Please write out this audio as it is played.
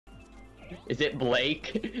Is it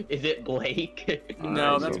Blake? Is it Blake?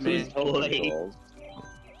 No, that's me. Blake.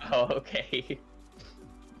 Oh, okay.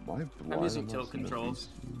 I'm using tilt controls.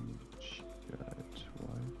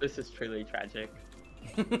 This is truly tragic.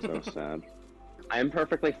 So sad. I am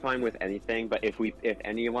perfectly fine with anything, but if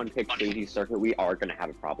anyone picks 3D Circuit, we are gonna have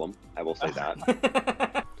a problem. I will say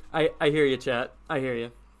that. I hear you, chat. I hear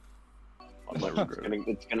you.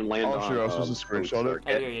 It's gonna land on. Oh, sure, I was supposed to screenshot it.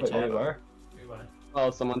 I hear you, chat. Oh,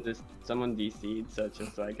 someone DC'd, so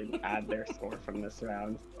just so I could add their score from this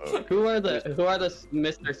round. Who are the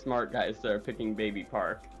Mr. Smart guys that are picking Baby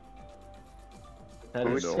Park?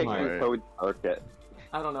 Who's picking Code Circuit?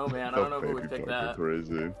 I don't know, man. I don't know who would pick that.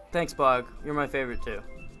 Crazy. Thanks, Bug. You're my favorite too.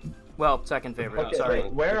 Well, second favorite. Okay, Sorry.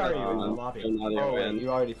 wait, where are you in the lobby? Oh, wait, you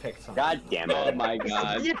already picked something. God damn it! Oh my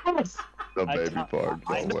god. Yes! The Baby Park,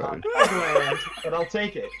 no way. But I'll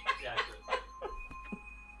take it.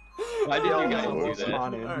 Why did you guys do that?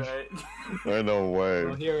 Alright. I no way.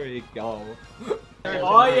 Well, here we go.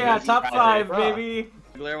 Oh yeah, top 5, baby!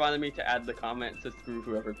 Blair wanted me to add the comment to screw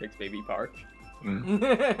whoever picks Baby Park. For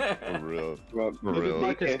real. Well, For real.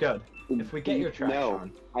 Park is good. If we get your track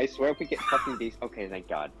on. I swear if we get fucking these. Okay, thank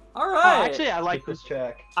God. Alright! Actually, I like this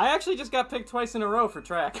track. I actually just got picked twice in a row for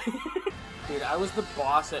track. Dude, I was the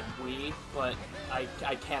boss at Wii, but I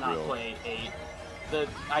cannot play 8.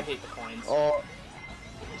 I hate the coins. Oh.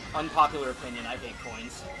 Unpopular opinion, I hate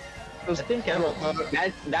coins. I think everyone.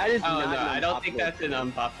 That is. Oh not no, an I don't think unpopular that's an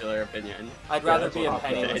unpopular opinion. I'd rather that's be a what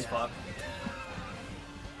I'm penniless saying. fuck.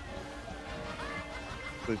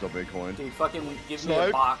 Please don't make coin. Dude, fucking give me a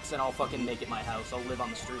Snipe. box and I'll fucking make it my house. I'll live on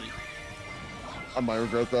the street. I might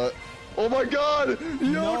regret that. Oh my god!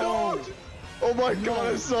 Yo, no! Oh my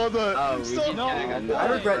god, I saw that! Oh, Stop.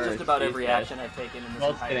 I regret just about every action I've taken in this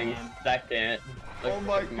Well, entire getting game. second. Oh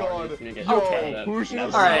my god! Okay. Yo, who should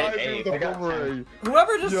have Alright. sniped with the boomerang?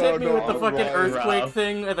 Whoever just Yo, hit me no, with the fucking right, earthquake Rob.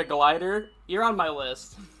 thing or the glider, you're on my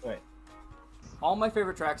list. Wait. All my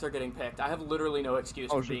favorite tracks are getting picked. I have literally no excuse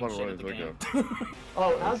for being shit at the game.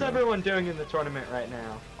 Oh, how's everyone doing in the tournament right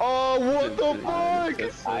now? Oh, what the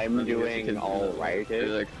fuck? I'm doing alright.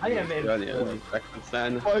 I am in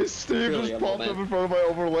My Steve just popped up in front of my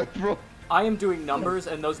overlay, bro. I am doing numbers,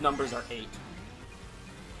 and those numbers are 8.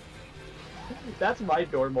 That's my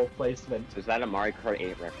normal placement. Is that a Mario Kart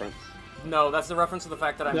 8 reference? No, that's the reference to the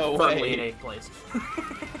fact that I'm No firmly way. in 8th place.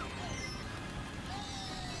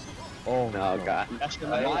 Oh No, God.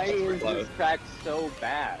 Why is this track so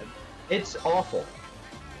bad? It's awful.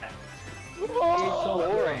 It's so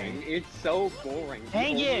boring. It's so boring.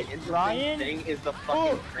 Dang The only it, interesting Ryan. thing is the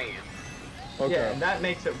fucking train. Okay. Yeah, and that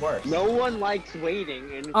makes it worse. No one likes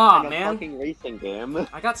waiting in Aw, a man. fucking racing game.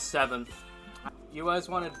 I got 7th. You guys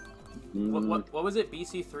wanted... What was it?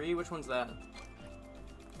 BC3? Which one's that?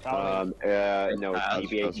 No,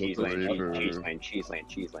 GBA that's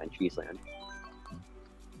Cheeseland.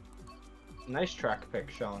 Nice track pick,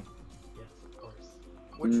 Sean. Yes, of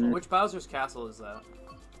course. Which Bowser's Castle is that?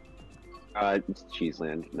 It's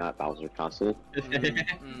Cheeseland, not Bowser Castle.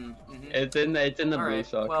 It's in the Blue Alright,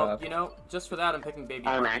 Shell well, Cup. you know, just for that I'm picking Baby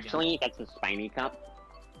Park again. Actually, that's a Spiny Cup.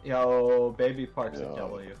 Yo, Baby Park's a Yo.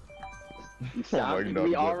 W. Stop, my God,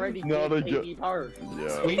 we no, already no, did no, Baby Park.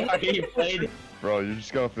 Yeah. We already played. Bro, you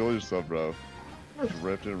just gotta feel yourself, bro. Just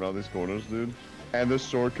drifting around these corners, dude. And this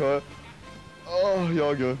shortcut. Oh,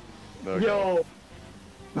 y'all good. No, Yo,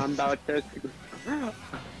 I'm about to...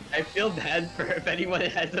 I feel bad for if anyone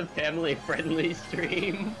has a family-friendly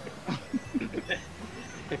stream.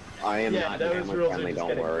 I am yeah, not those family rules friendly, are just don't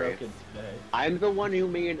getting worry. broken today. I'm the one who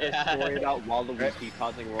made a Yeah. story about Waluigi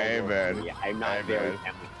causing World Hey, War man. III. I'm not Hey, very man.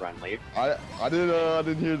 family friendly. I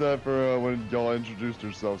didn't hear that for when y'all introduced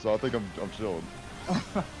yourself, so I think I'm chilling.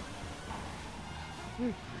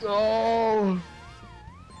 Oh!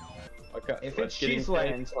 Okay, If let's it's get into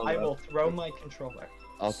Cheeseland, I will Halo. throw my controller.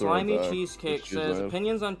 I'll throw it Slimy back. Cheesecake It's says, Cheeseland.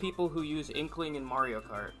 opinions on people who use Inkling in Mario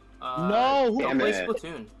Kart. No, Don't damn play it.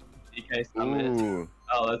 Splatoon. DK Summit. Ooh.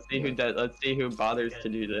 Oh, let's see who does. Let's see who bothers to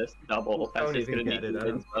do this double. That's Don't just gonna even be get it, I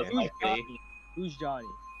Vince, don't most care. Who's likely. Johnny? Who's Johnny?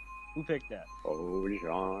 Who picked that? Oh,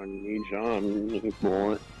 Johnny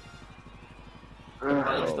boy.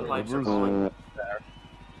 Pipes, the pipes are calling.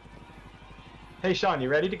 Hey, Sean, you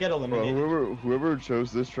ready to get Bro, eliminated? whoever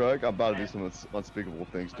chose this track, I'm about to do some unspeakable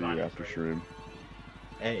things to you after stream.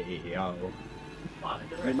 Hey, yo.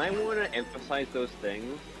 You might want to emphasize those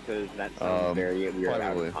things, because that sounds very weird out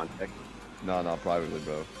privately. of context. No, not privately,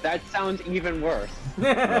 bro. That sounds even worse.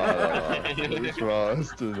 No,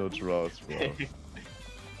 trust, no trust, bro.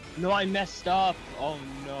 No, I messed up. Oh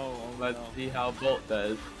no. Oh, Let's no. see how Bolt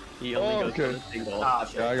does. He only goes okay. for a single. Ah,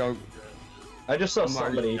 shit. Yeah, I go. I just saw Marty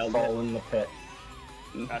somebody yelled fall in the pit.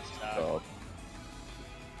 That's sad. Oh,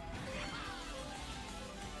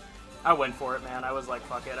 I went for it, man. I was like,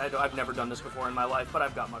 fuck it. I've never done this before in my life, but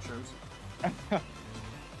I've got mushrooms.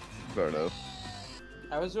 fair enough.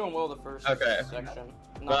 I was doing well the first section. Not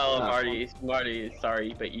Well, the last one. Marty,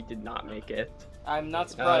 sorry, but you did not make it. I'm not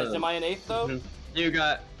surprised. Am I an 8th though? You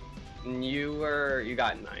got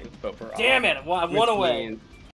 9, but we're Damn off, it! I'm which one away. means